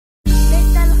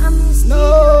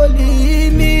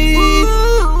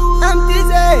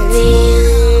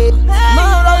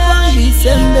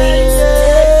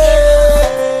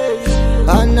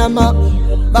Banama,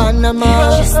 Banama,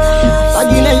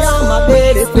 Pagina Yama,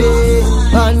 baby,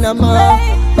 Banama,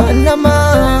 Banama.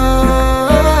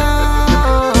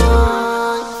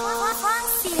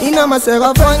 Inama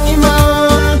sera Fangnima,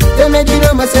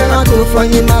 Temedina masera tu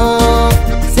Fangnima.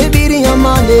 Sebiri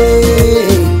Yamane,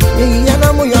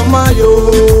 Yanamu Yamayo.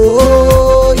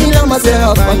 Inama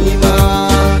sera Fangnima,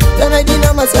 Temedina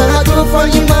masera tu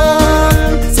Fangnima.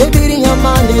 Sebiri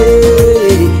Yamane,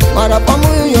 Marapamu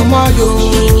Yamayo.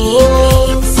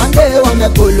 Ande wame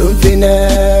kulumfine,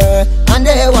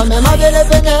 ande wame mabele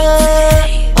fene,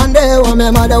 ande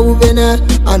wame madawu fene,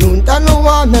 anuntanu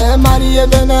wame mariye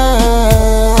fene.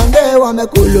 Ande wame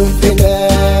kulumfine,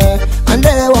 ande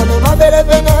wame mabele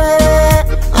fene,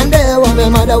 ande wame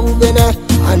madawu fene,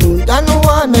 anuntanu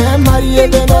wame mariye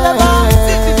fene.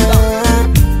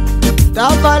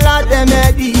 Tabala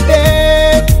temedibe,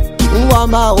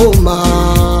 wama oma.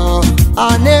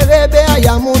 Anerebe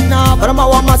ayamuna, brahma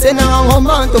wama sena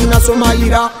ngoma, tumna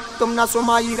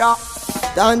somaira.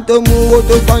 Tanto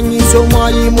muoto fanyi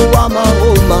somayi muwama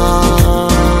oma.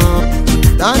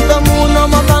 Tanto muna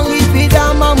mabangi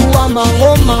pidama muwama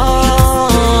oma.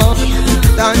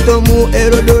 Tanto mu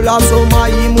erodola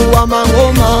somayi muwama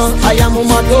oma. Ayamu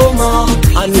matoma,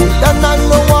 anutana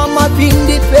no wama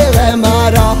pindi pere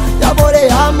mara. Tabore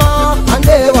ama,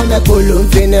 ande wame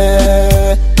kulumfine.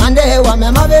 Ande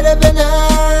wame mabele bene,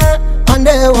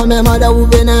 ande wame madawu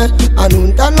bene,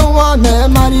 anuntanu wame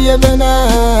mariye bene.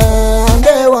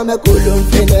 Ande wame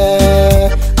kulumfine,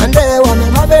 ande wame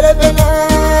mabele bene,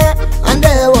 ande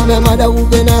wame madawu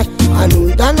bene,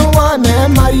 anuntanu wame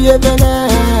mariye bene.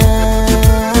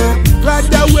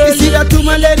 Radawe sila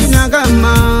tumaleri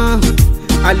nagama,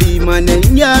 alimane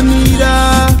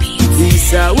nyamira.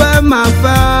 Issa wa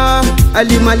mafa,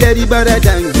 alimaleri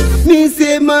baradangi.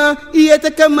 Nisema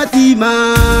iyata kama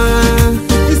tima,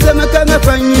 isema kama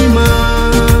Fangnima.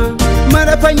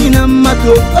 Mara Fangnima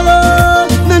mato, oh,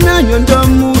 nananyo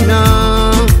ndomuna.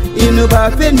 Inu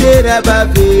bafendera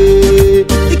bafe,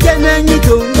 ikana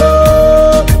nyitongo.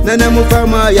 Nana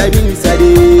mufama ya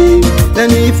minisade,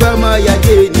 nani fama ya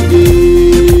genide.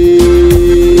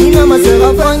 Inama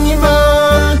sera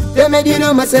Fangnima,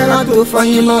 temedina masera tu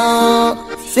Fangnima.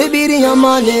 Sebiri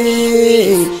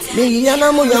Yamane,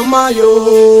 Yanamu Yamayo.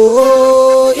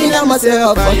 Inama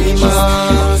sera Fangnima,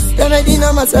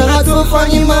 Temedina masera tu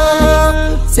Fangnima.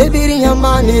 Sebiri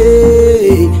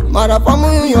Yamane,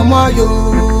 Marapamu Yamayo.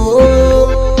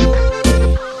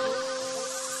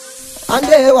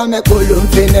 Ande wame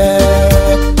kulumfine,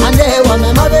 ande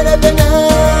wame mabele bene,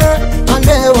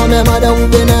 ande wame madawu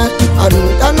bene,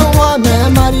 anuntanu wame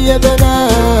mariye bene.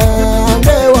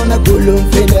 Ande wame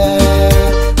kulumfine.